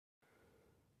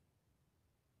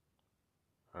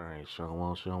Alright,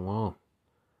 Shalom.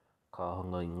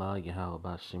 Call Allah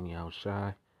Yahweh Shimi Al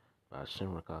Shai,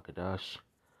 Bashim Rakakadash,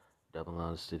 double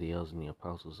honor to the elders and the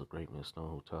apostles of great men stone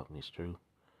who taught me this truth,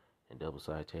 and double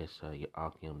side attached to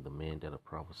Yakim, the men that are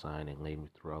prophesying and led me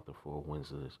throughout the four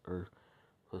winds of this earth,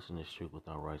 pushing this truth with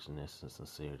all righteousness and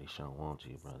sincerity. Shalom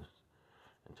to you, brothers.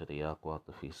 And to the Yakwat,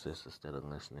 the feast sisters that are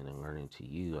listening and learning to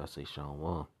you, I say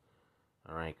Shalom.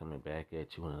 Alright, coming back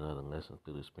at you with another lesson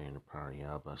through the spirit and power of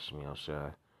Yahweh Shimi Al Shai.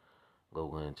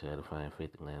 Go into edifying faith,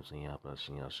 the lambs, and Yahweh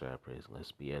Shimi Al Shai praise.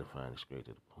 Let's be edifying and straight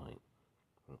to the point.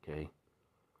 Okay?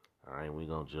 Alright, we're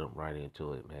going to jump right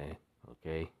into it, man.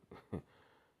 Okay?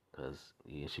 Because,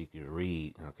 yes, you can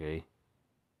read, okay?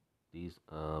 These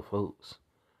folks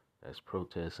that's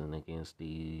protesting against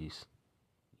these,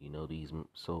 these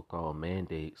so-called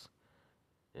mandates,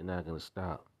 they're not going to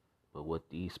stop. But what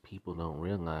these people don't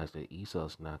realize that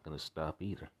Esau's not going to stop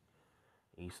either.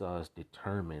 Esau is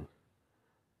determined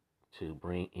to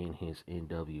bring in his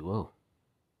NWO.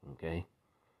 Okay?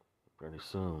 Pretty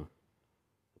soon,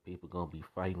 the people going to be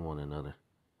fighting one another.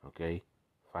 Okay?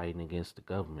 Fighting against the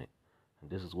government. And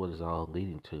this is what it's all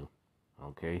leading to.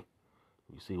 Okay?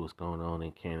 You see what's going on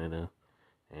in Canada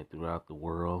and throughout the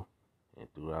world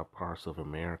and throughout parts of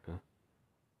America.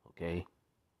 Okay?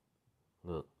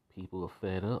 Look, people are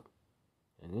fed up.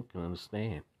 And you can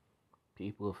understand.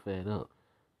 People are fed up.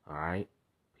 Alright?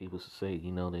 People say, they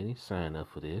didn't sign up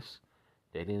for this.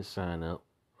 They didn't sign up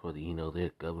for the, their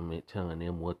government telling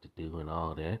them what to do and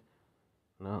all that.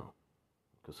 No.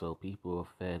 Because so people are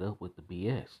fed up with the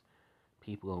BS.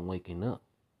 People are waking up.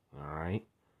 Alright?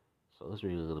 So let's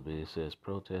read a little bit. It says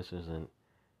protesters in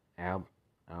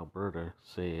Alberta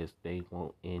says they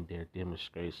won't end their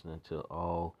demonstration until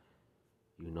all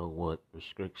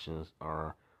restrictions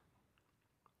are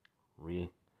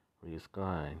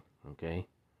reassigned. Okay?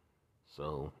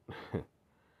 So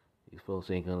these folks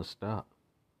ain't gonna stop.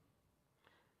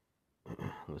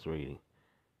 Let's read it.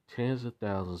 Tens of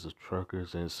thousands of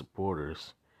truckers and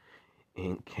supporters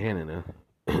in Canada,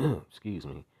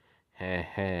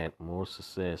 had more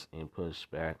success in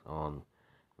pushback on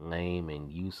lame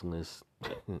and useless,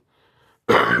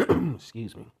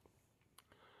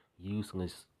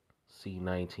 useless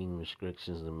C-19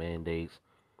 restrictions and mandates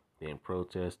than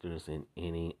protesters in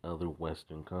any other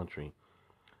Western country.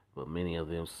 But many of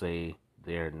them say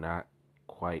they're not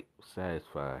quite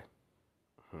satisfied.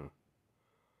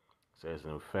 Says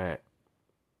in fact,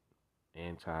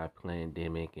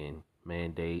 anti-pandemic and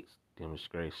mandates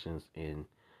demonstrations in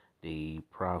the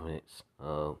province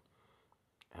of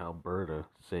Alberta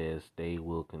says they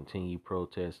will continue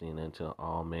protesting until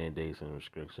all mandates and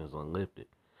restrictions are lifted.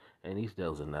 And these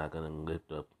devils are not going to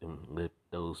lift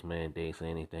those mandates or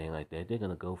anything like that. They're going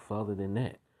to go further than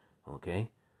that. Okay?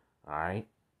 Alright?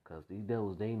 Because these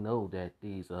devils, they know that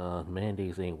these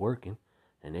mandates ain't working.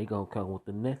 And they going to come with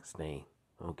the next thing.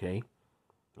 Okay?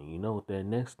 And you know what that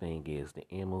next thing is, the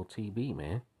MOTB,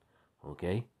 man.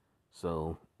 Okay?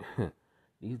 So,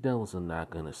 these devils are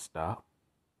not going to stop.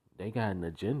 They got an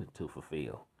agenda to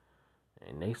fulfill.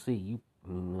 And they see you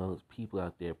people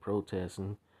out there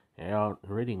protesting. They're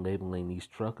already labeling these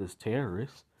truckers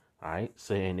terrorists, right?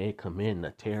 Saying they committing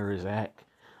a terrorist act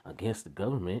against the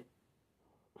government.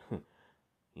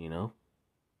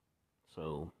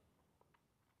 So,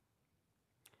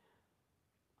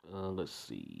 let's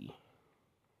see.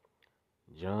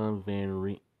 John Van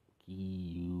Rieke,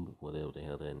 whatever the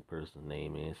hell that person's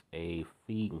name is, a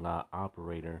feedlot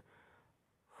operator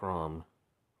from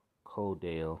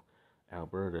Codale,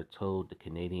 Alberta, told the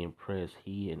Canadian press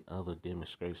he and other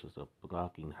demonstrators are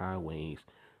blocking Highway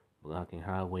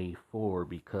 4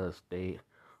 because they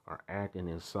are acting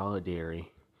in solidarity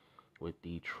with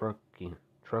the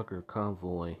trucker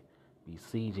convoy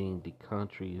besieging the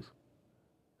county's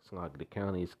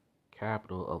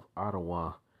capital of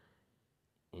Ottawa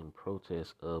in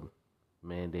protest of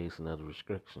mandates and other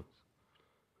restrictions.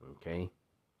 Okay?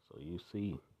 So you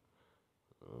see,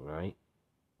 alright?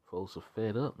 Folks are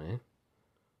fed up, man.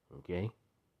 Okay?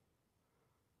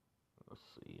 Let's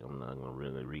see. I'm not going to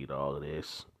really read all of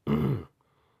this.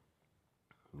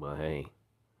 But hey,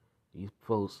 these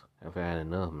folks have had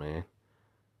enough, man.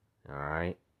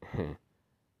 Alright?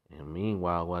 And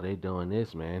meanwhile, while they doing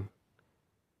this, man,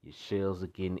 your shelves are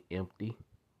getting empty.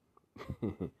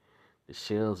 The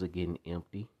shelves are getting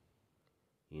empty.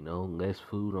 Less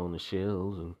food on the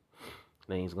shelves and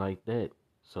things like that.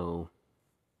 So,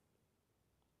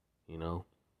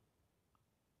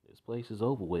 this place is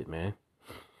over with, man.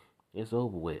 It's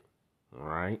over with.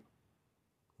 Alright?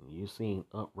 You're seeing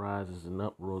uprisings and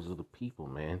uproars of the people,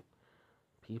 man.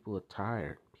 People are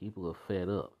tired. People are fed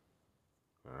up.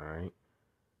 Alright?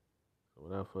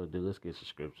 without further ado, let's get to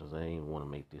scriptures. I ain't want to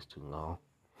make this too long.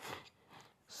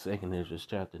 2 Ezra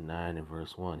chapter 9 and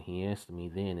verse 1. He answered me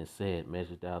then and said,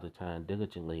 Measure thou the time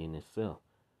diligently in itself,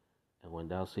 and when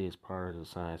thou seest part of the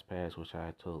signs past which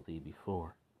I told thee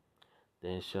before,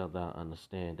 then shalt thou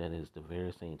understand that it is the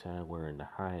very same time wherein the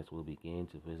highest will begin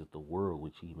to visit the world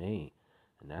which he made.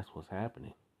 And that's what's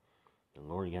happening. The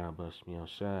Lord Yahweh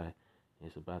Shai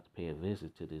is about to pay a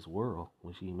visit to this world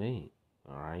which he made.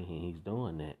 Alright, and he's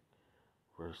doing that.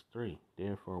 Verse 3.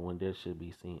 Therefore, when there should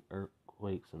be seen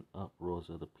earthquakes and uproars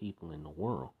of the people in the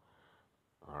world.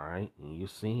 Alright, and you're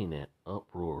seeing that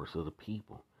uproars of the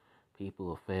people.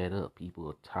 People are fed up. People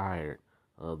are tired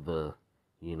of the,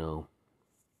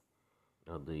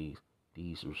 of these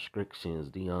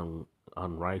restrictions, the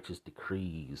unrighteous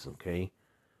decrees. Okay,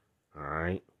 all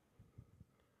right.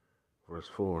 Verse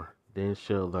 4. Then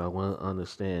shalt thou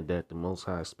understand that the Most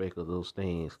High spake of those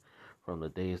things from the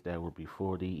days that were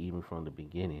before thee, even from the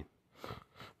beginning.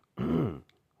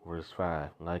 Verse 5.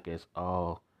 Like as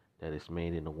all that is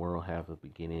made in the world have a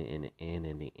beginning and an end,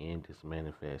 and the end is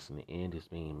manifest, and the end is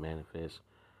being manifest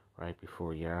right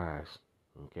before your eyes.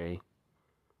 Okay?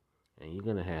 And you're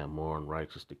going to have more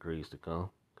unrighteous decrees to come,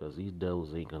 because these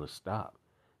devils ain't going to stop.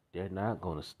 They're not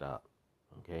going to stop.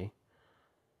 Okay?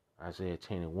 Isaiah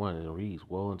 10:1, it reads,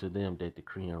 Woe unto them that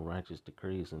decree unrighteous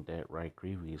decrees and that right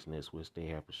grievousness which they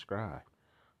have prescribed.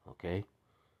 Okay?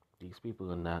 These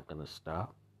people are not going to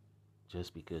stop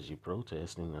just because you're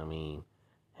protesting. I mean,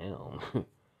 hell,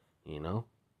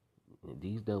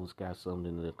 these devils got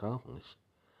something to accomplish.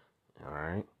 All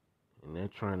right? And they're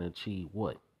trying to achieve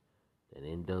what? That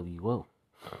NWO.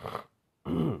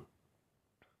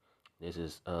 This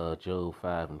is Job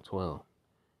 5:12.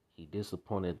 He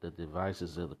disappointed the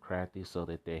devices of the crafty so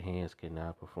that their hands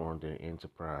cannot perform their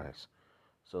enterprise.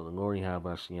 So the Lord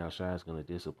Yahweh Shai is going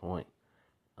to disappoint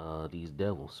these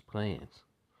devils' plans.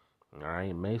 All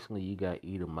right, and basically you got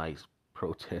Edomites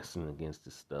protesting against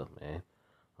this stuff, man.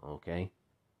 Okay,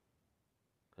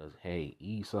 because hey,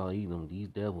 Esau, Edom, these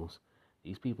devils,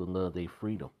 these people love their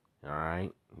freedom. All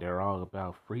right, they're all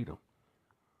about freedom.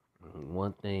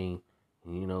 One thing,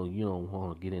 you don't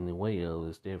want to get in the way of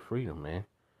is their freedom, man.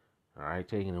 All right,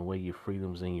 taking away your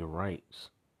freedoms and your rights.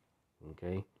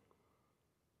 Okay,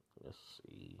 let's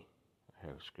see. I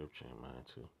have a scripture in mind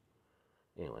too.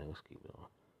 Anyway, let's keep it on.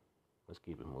 Let's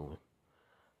keep it moving.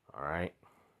 All right.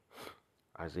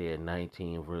 Isaiah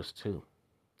 19 verse 2.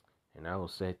 And I will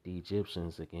set the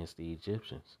Egyptians against the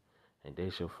Egyptians, and they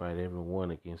shall fight every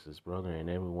one against his brother, and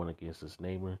every one against his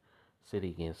neighbor, city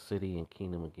against city, and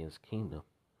kingdom against kingdom.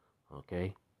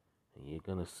 Okay? And you're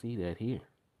going to see that here.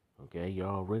 Okay? You're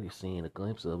already seeing a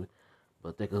glimpse of it.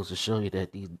 But that goes to show you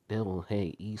that these devils,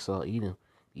 hey, Esau, Edom,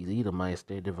 these Edomites,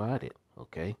 they're divided.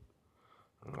 Okay?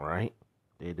 All right?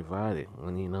 They're divided.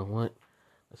 And you know what?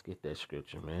 Let's get that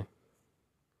scripture, man.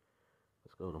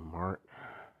 Let's go to Mark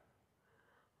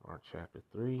chapter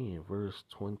 3 and verse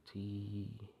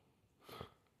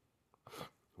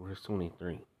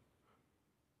 23.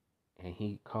 And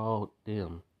he called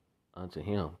them unto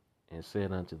him and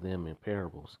said unto them in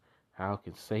parables, How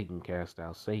can Satan cast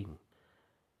out Satan?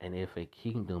 And if a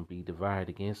kingdom be divided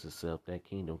against itself, that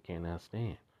kingdom cannot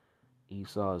stand.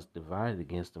 Esau is divided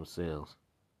against themselves.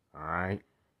 All right?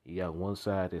 You got one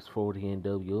side that's for the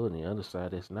NWO and the other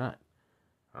side that's not.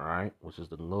 All right? Which is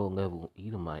the low-level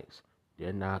Edomites.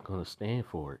 They're not going to stand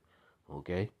for it.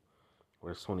 Okay?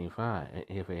 Verse 25. And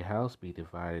if a house be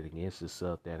divided against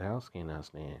itself, that house cannot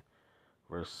stand.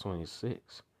 Verse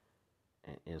 26.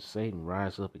 And if Satan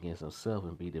rise up against himself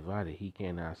and be divided, he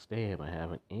cannot stand but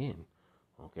have an end.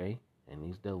 Okay? And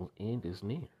these devils' end is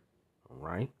near. All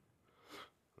right?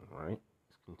 All right?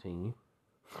 Let's continue.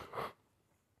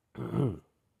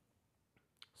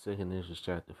 2 Ezra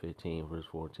chapter 15, verse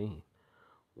 14.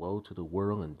 Woe to the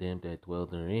world and them that dwell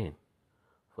therein.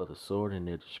 For the sword and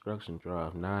their destruction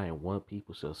draweth nigh, and one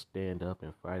people shall stand up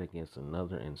and fight against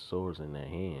another, and swords in their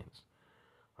hands.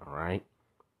 All right?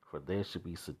 For there shall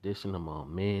be sedition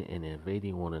among men, and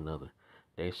invading one another.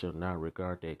 They shall not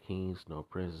regard their kings nor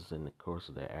princes, in the course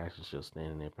of their actions shall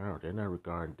stand in their power. They're not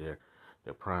regarding their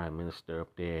prime minister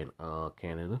up there in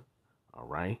Canada. All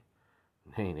right?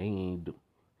 Hey, they ain't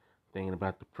thinking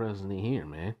about the president here,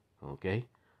 man. Okay?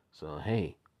 So,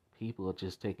 hey, people are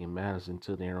just taking matters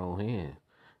into their own hands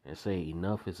and say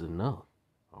enough is enough.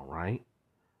 All right?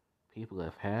 People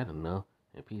have had enough,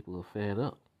 and people are fed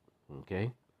up.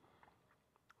 Okay?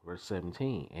 Verse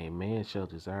 17, a man shall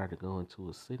desire to go into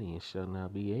a city and shall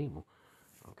not be able.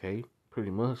 Okay? Pretty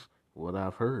much what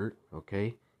I've heard.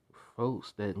 Okay?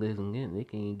 Folks that live in, they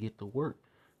can't get to work.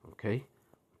 Okay?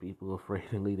 People are afraid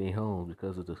to leave their homes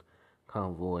because of the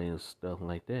convoy and stuff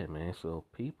like that, man. So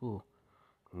people,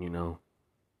 you know,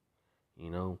 you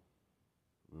know,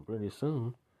 pretty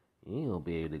soon you ain't gonna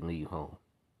be able to leave home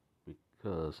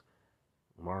because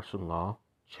martial law,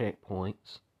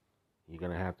 checkpoints. You're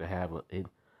gonna have to have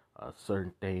a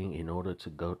certain thing in order to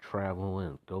go travel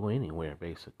and go anywhere,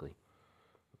 basically.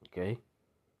 Okay.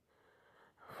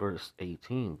 Verse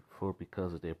 18, for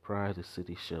because of their pride the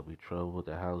city shall be troubled,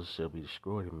 the houses shall be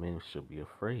destroyed, and men shall be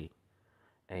afraid.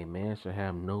 A man shall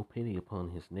have no pity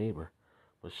upon his neighbor,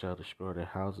 but shall destroy their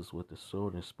houses with the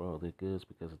sword and spoil their goods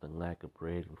because of the lack of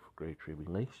bread and for great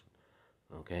tribulation.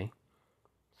 Okay?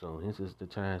 So this is the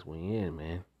times we're in,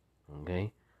 man.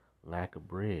 Okay? Lack of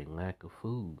bread, lack of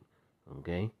food.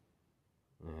 Okay?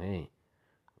 And hey,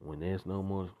 when there's no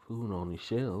more food on the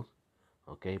shelves,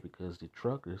 okay, because the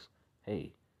truckers,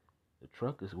 hey, the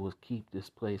truckers will keep this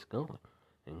place going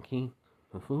and keep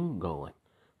the food going.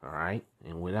 All right?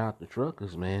 And without the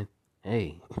truckers, man,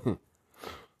 hey,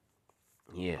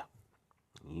 yeah,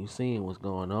 you seeing what's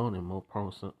going on in most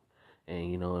parts of,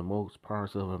 and in most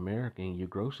parts of America in your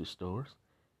grocery stores,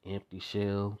 empty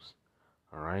shelves.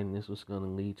 All right, and this was gonna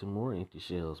lead to more empty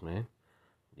shelves, man.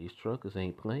 These truckers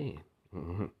ain't playing.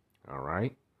 All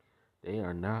right, they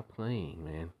are not playing,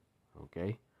 man.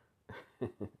 Okay.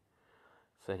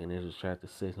 Second Ezra chapter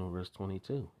 6 and verse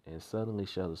 22. And suddenly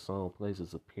shall the sown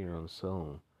places appear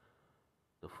unsown.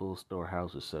 The full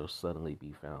storehouses shall suddenly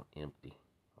be found empty.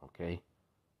 Okay?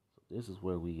 So this is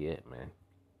where we at, man.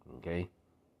 Okay?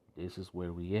 This is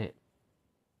where we at.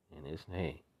 And it's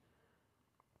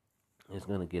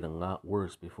gonna get a lot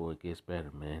worse before it gets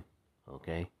better, man.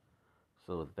 Okay?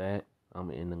 So with that, I'm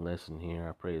gonna end the lesson here.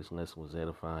 I pray this lesson was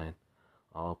edifying.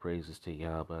 All praises to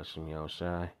Yahweh Hashem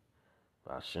Yahushai,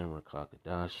 Ba'ashem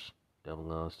Rakakadash, double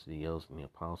honors to the elders and the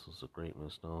apostles, the great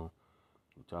millstone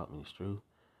who taught me this truth,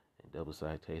 and double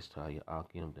citation to all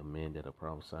Akim, the men that are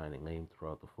prophesying and laying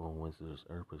throughout the four winds of this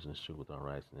earth, preaching this truth with all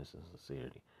righteousness and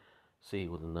sincerity. See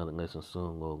you with another lesson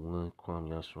soon, Lord willing. Kwam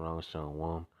Yasharang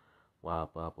Shalom,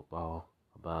 Wild Baba Ball,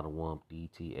 about a Wump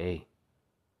DTA.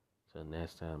 Till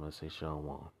next time, I say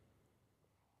Shalom.